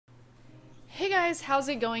guys, how's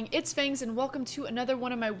it going? It's Fangs and welcome to another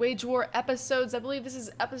one of my Wage War episodes. I believe this is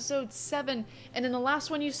episode 7, and in the last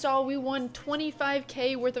one you saw we won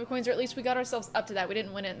 25k worth of coins, or at least we got ourselves up to that. We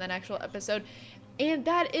didn't win it in that actual episode. And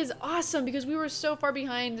that is awesome because we were so far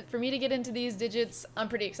behind. For me to get into these digits, I'm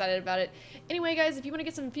pretty excited about it. Anyway guys, if you want to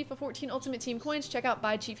get some FIFA 14 Ultimate Team coins, check out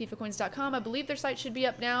buycheapfifacoins.com. I believe their site should be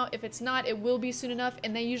up now. If it's not, it will be soon enough,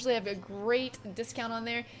 and they usually have a great discount on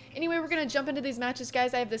there. Anyway, we're going to jump into these matches,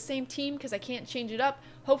 guys. I have the same team because I can't change it up.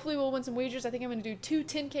 Hopefully we'll win some wagers. I think I'm going to do 2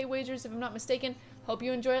 10k wagers if I'm not mistaken. Hope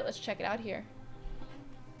you enjoy it. Let's check it out here.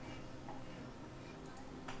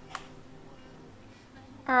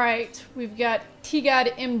 Alright, we've got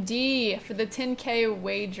TOTS MD for the 10k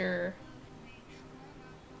wager.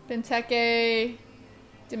 Benteke,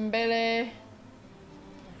 Dembele,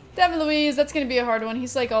 David Luiz, that's going to be a hard one.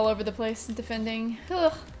 He's like all over the place defending.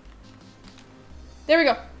 Ugh. There we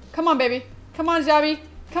go. Come on, baby. Come on, Xabi.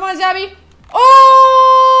 Come on, Xabi.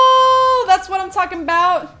 Oh, that's what I'm talking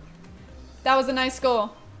about. That was a nice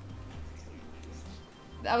goal.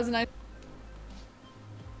 That was a nice...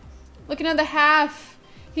 Looking at the half.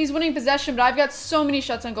 He's winning possession, but I've got so many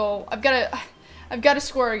shots on goal. I've got to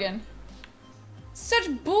score again. Such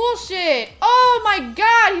bullshit. Oh my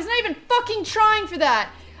god, he's not even fucking trying for that.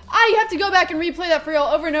 I have to go back and replay that for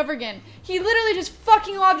y'all over and over again. He literally just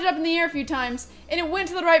fucking lobbed it up in the air a few times, and it went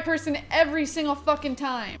to the right person every single fucking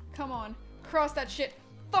time. Come on, cross that shit.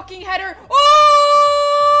 Fucking header.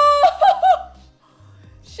 Oh!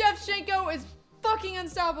 Shevchenko is fucking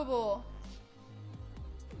unstoppable.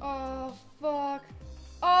 Oh, fuck.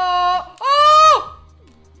 Oh! Oh!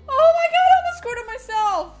 Oh my god, I almost scored it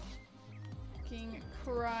myself! Fucking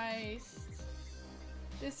Christ.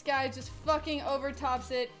 This guy just fucking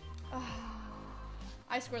overtops it. Oh.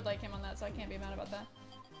 I scored like him on that, so I can't be mad about that.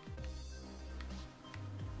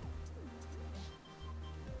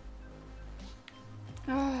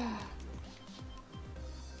 Oh.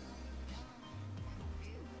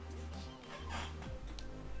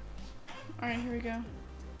 Alright, here we go.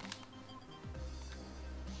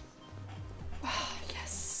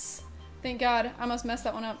 Thank God, I almost messed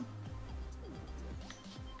that one up.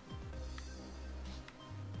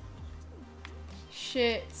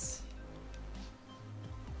 Shit.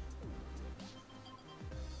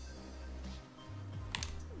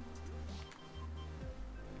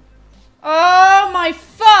 Oh my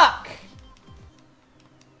fuck!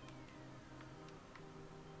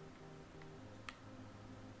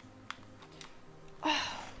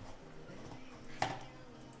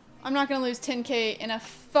 I'm not gonna lose 10k in a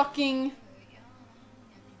fucking...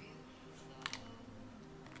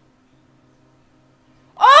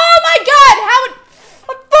 Oh my god! How would...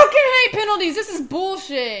 I fucking hate penalties! This is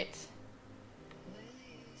bullshit!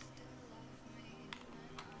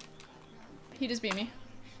 He just beat me.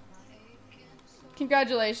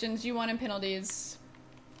 Congratulations, you won in penalties.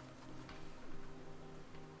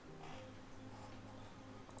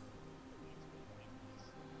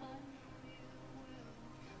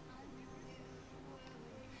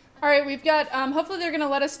 Alright, we've got, hopefully they're going to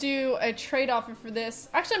let us do a trade offer for this.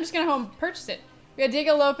 Actually, I'm just going to home purchase it. We got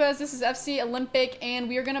Diego Lopez, this is FC Olympic, and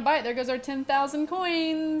we are going to buy it. There goes our 10,000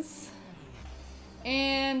 coins.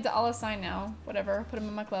 And I'll assign now. Whatever, put him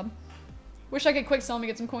in my club. Wish I could quick sell him and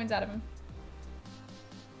get some coins out of him.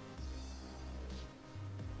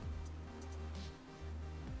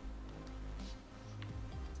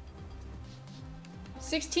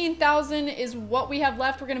 $16,000 is what we have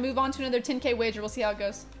left. We're going to move on to another 10k wager. We'll see how it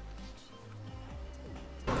goes.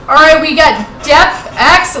 Alright, we got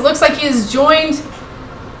DepX. It looks like he has joined.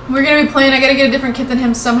 We're going to be playing. I got to get a different kit than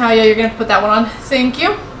him somehow. Yeah, you're going to have to put that one on. Thank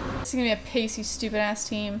you. This is going to be a pacey, stupid-ass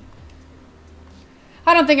team.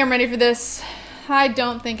 I don't think I'm ready for this. I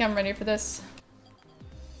don't think I'm ready for this.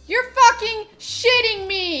 You're fucking shitting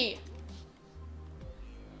me!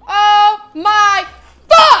 Oh my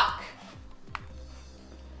fuck!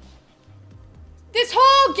 This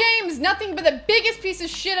whole game is nothing but the biggest piece of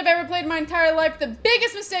shit I've ever played in my entire life. The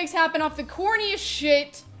biggest mistakes happen off the corniest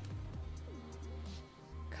shit.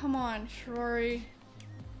 Come on, Shrory.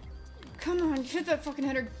 Come on, hit that fucking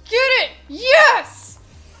header. Get it! Yes!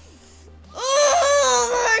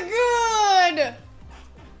 Oh my god!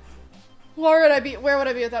 Where would I be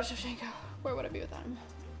without Shevchenko? Where would I be without him?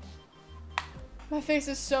 My face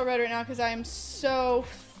is so red right now because I am so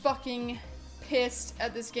fucking pissed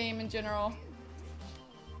at this game in general.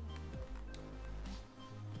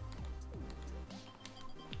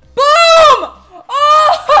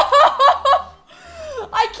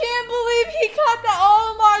 I can't believe he caught that.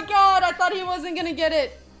 Oh my god, I thought he wasn't gonna get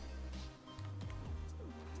it.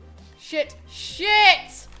 Shit.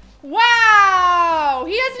 Shit! Wow!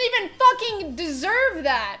 He hasn't even fucking fucking deserve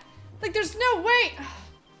that. Like, there's no way.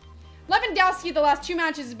 Lewandowski, the last 2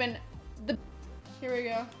 matches has been the... Here we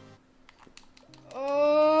go.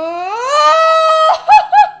 Oh!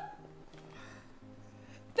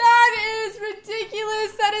 That is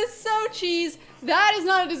ridiculous. That is so cheese. That is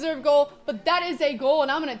not a deserved goal, but that is a goal,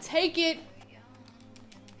 and I'm going to take it.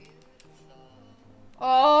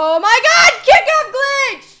 Oh my god! Kickoff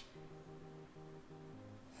glitch!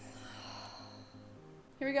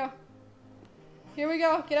 Here we go. Here we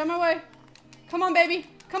go. Get out of my way. Come on, baby.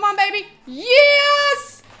 Come on, baby.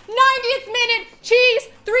 Yes! 90th minute. Cheese.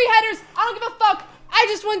 3 headers. I don't give a fuck. I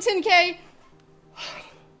just won 10K.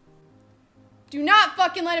 Do not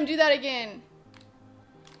fucking let him do that again.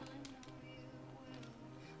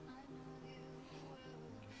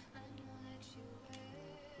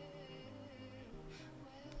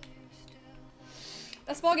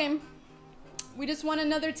 That's ball game. We just won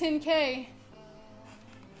another 10K.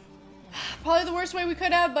 Probably the worst way we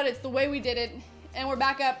could have, but it's the way we did it. And we're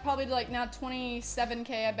back up probably to like now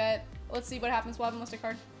 27K, I bet. Let's see what happens. We'll have a listed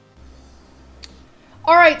card.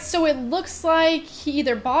 Alright, so it looks like he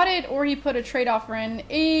either bought it or he put a trade offer in.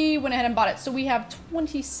 He went ahead and bought it. So we have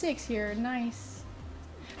 26 here. Nice.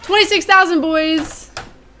 26,000, boys.